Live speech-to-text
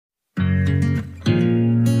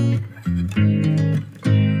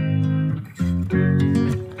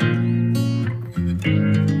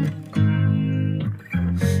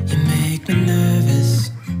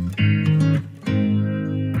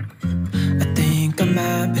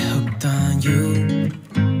might be hooked on you.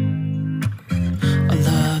 All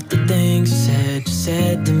of the things you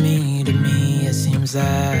said to me, it seems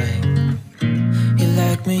like you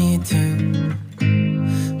like me too.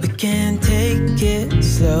 We can take it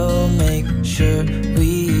slow, make sure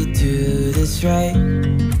we do this right.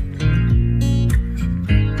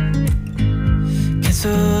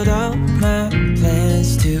 Canceled all my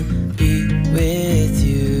plans to be with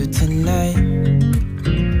you tonight.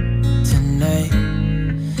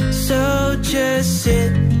 So just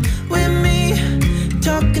sit with me,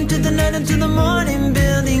 talking to the night until the morning,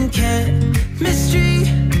 building chemistry.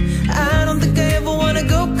 I don't think I ever wanna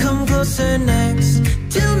go, come closer next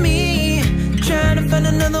to me. Trying to find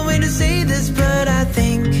another way to say this, but I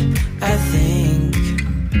think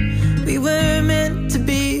we were meant to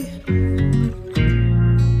be.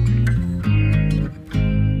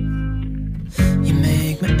 You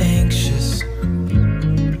make me anxious.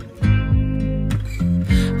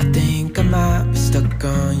 I think I might be stuck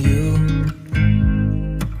on you.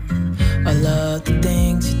 All of the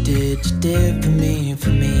things you did for me,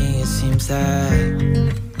 it seems like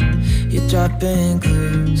you're dropping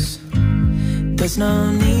clues. There's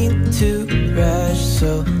no need to rush,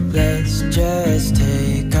 so let's just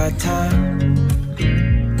take our time.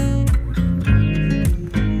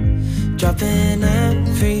 Dropping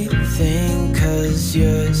everything, 'cause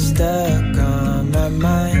you're stuck on my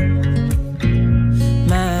mind.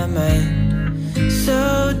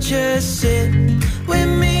 So just sit with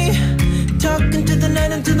me, talking to the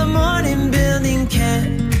night until the morning, building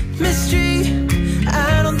chemistry.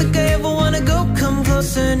 I don't think I ever wanna go, come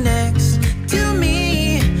closer next to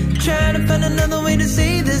me. Trying to find another way to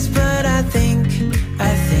say this, but I think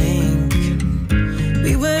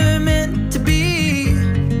we were meant to be.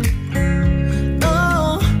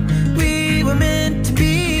 Oh, we were meant to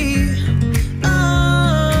be.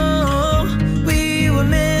 Oh, we were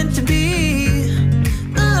meant to be.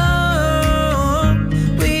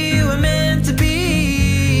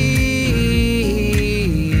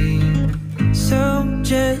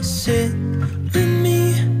 Sit with me,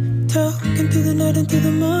 talking through the night until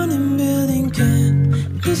the morning, building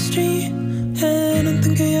chemistry. I don't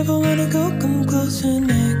think I ever wanna go, come closer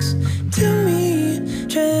next to me.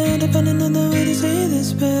 Trying to find another way to say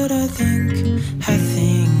this, but I think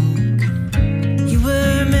you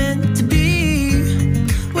were meant to be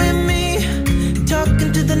with me,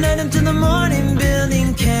 talking to the night until the morning,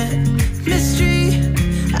 building chemistry.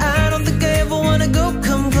 I don't think I ever wanna go,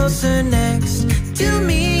 come closer next to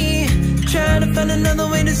me. Trying to find another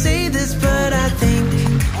way to say this, but I think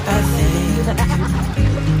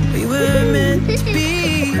we were meant to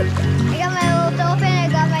be. I got my little dolphin, I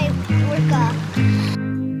got my orca.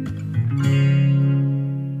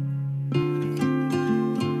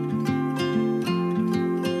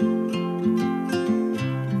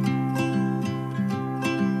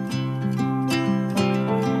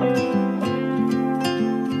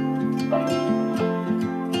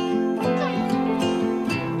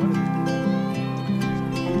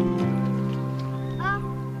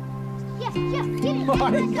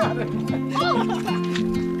 Oh,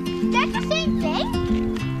 that's the same thing?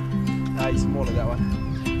 No, it's smaller, that one.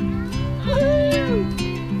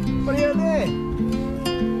 What do you have there?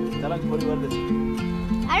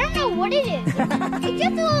 I don't know what it is. It's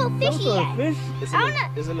just a little fishy. A fish?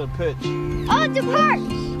 It's a little perch. Oh, it's a perch.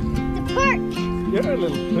 The perch. You're a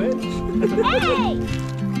little perch. Hey!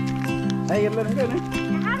 Hey, you let him go now.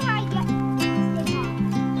 Now how do I get this thing on?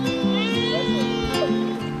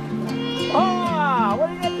 Ah, what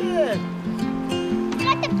do you got there? I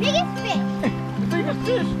got the biggest fish. The biggest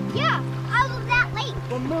fish? Yeah, out of that lake.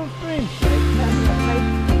 From Millstream.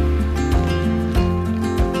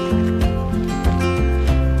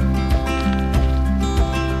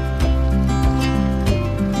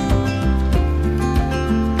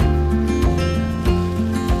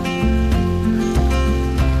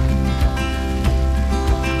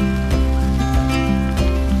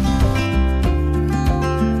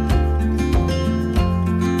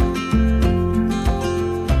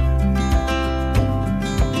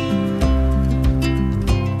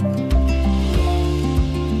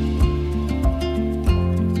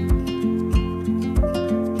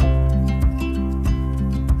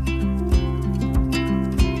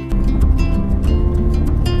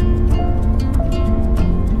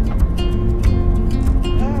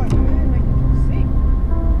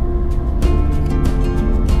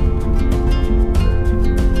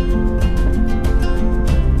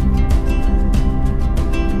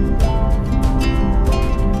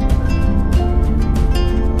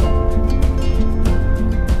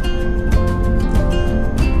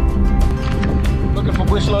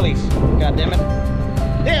 Bush Lollies. God damn it.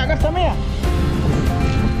 Hey, I got some here.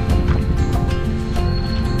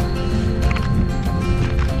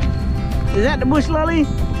 Is that the bush lolly?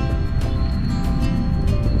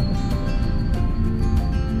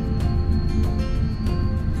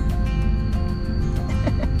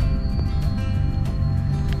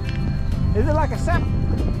 Is it like a sap?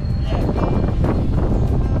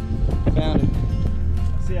 Found it.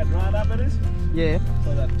 See how dried up it is? Yeah.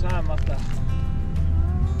 So that time after.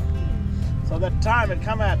 So that time it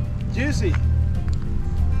come out juicy.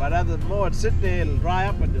 But as the more it sit there, it'll dry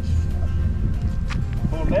up and just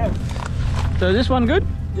fall down. So is this one good?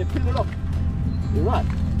 Yeah, peel it off. You're right.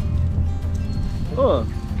 Oh,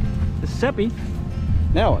 it's sappy.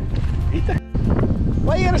 Now what? Eat that.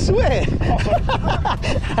 Why you gonna swear?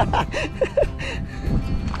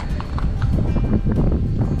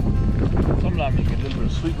 Sometimes you get a little bit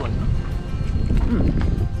of sweet one.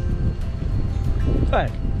 Hey,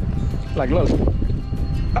 like look.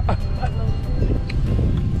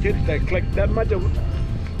 Kids, they collect that much of it.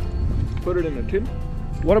 Put it in a tin.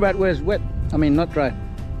 What about where it's wet? I mean, not dry.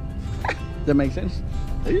 Does that make sense?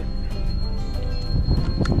 Yeah.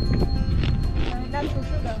 Natural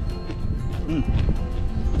sugar.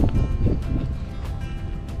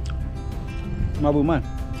 MABU man.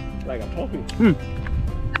 Like a toffee.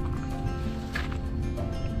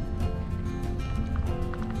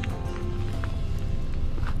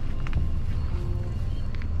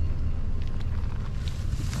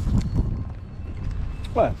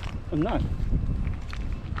 Well, it's nice.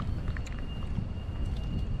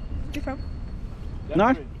 Different.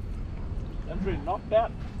 Nice. That's really knocked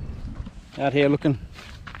out. Out here looking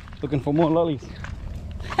for more lollies.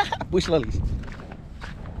 Bush lollies.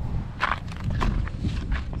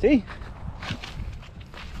 See?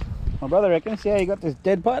 My brother reckons, yeah, you got these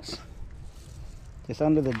dead parts. Just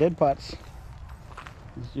under the dead parts.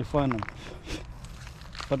 You find them.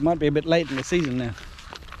 But might be a bit late in the season now.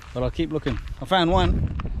 But I'll keep looking. I found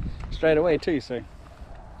one straight away too, so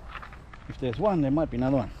if there's one, there might be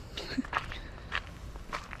another one.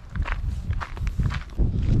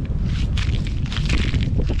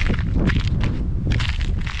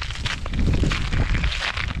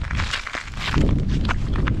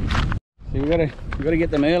 See, we gotta get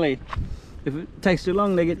them early. If it takes too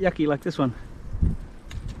long, they get yucky like this one.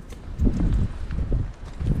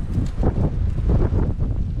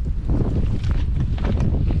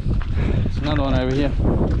 There's another one over here.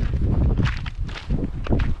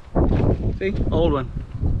 See, old one.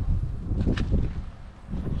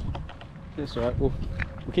 That's alright. We'll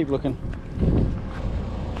keep looking.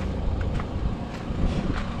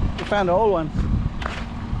 We found an old one.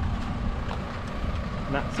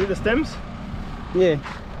 Nah, see the stems? Yeah.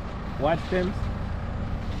 White stems,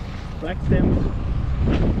 black stems.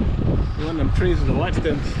 You want them trees with the white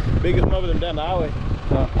stems. Biggest mob of them down the highway.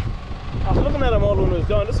 Oh. I was looking at them all when we was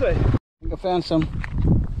going this way. I think I found some.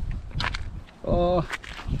 Oh,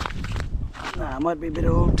 nah, it might be a bit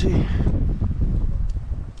old too.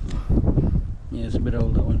 Yeah, it's a bit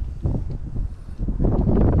old, that one.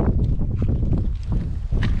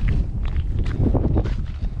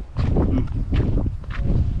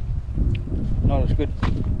 Not as good.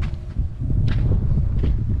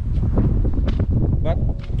 But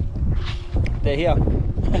they're here.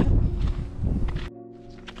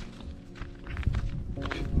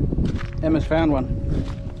 Emma's found one.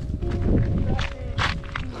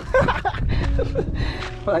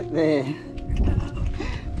 Right there.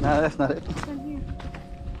 No, that's not it.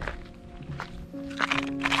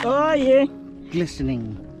 Oh yeah.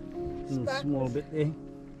 Glistening. Little small bit there.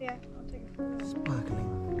 Yeah, I'll take it. Sparkling.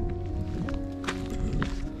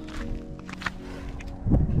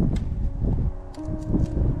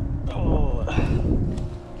 Oh,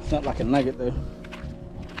 it's not like a nugget though.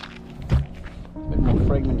 A bit more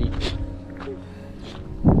fragmenty.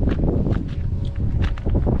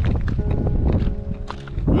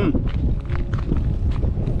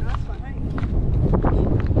 Nice one, hey?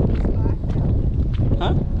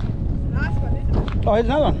 Huh? Nice one, isn't it? Oh, here's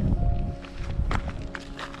another one.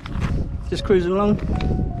 Just cruising along.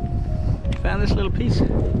 Found this little piece.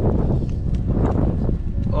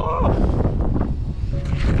 Oh!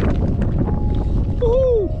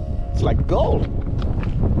 Ooh! It's like gold.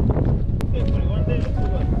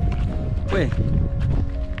 Where?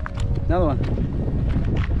 Another one.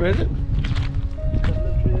 Where is it?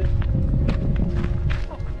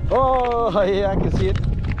 Oh, yeah, I can see it.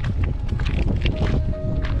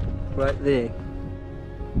 Right there.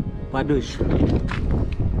 Padush.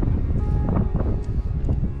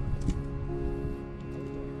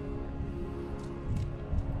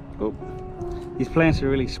 Oh, these plants are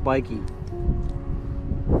really spiky.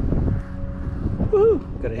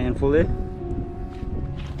 Woohoo! Got a handful there.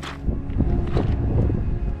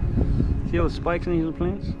 See all the spikes in these little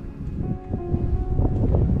plants?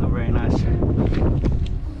 Not very nice.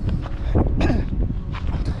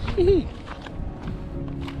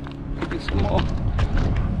 Get some more.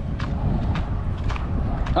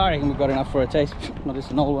 I reckon we've got enough for a taste. Not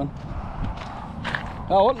just an old one.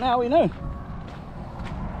 Oh, well, now we know.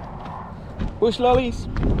 Bush Lollies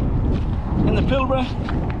in the Pilbara.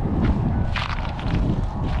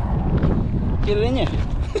 Get it in you.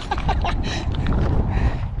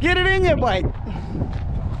 Get it in you, boy.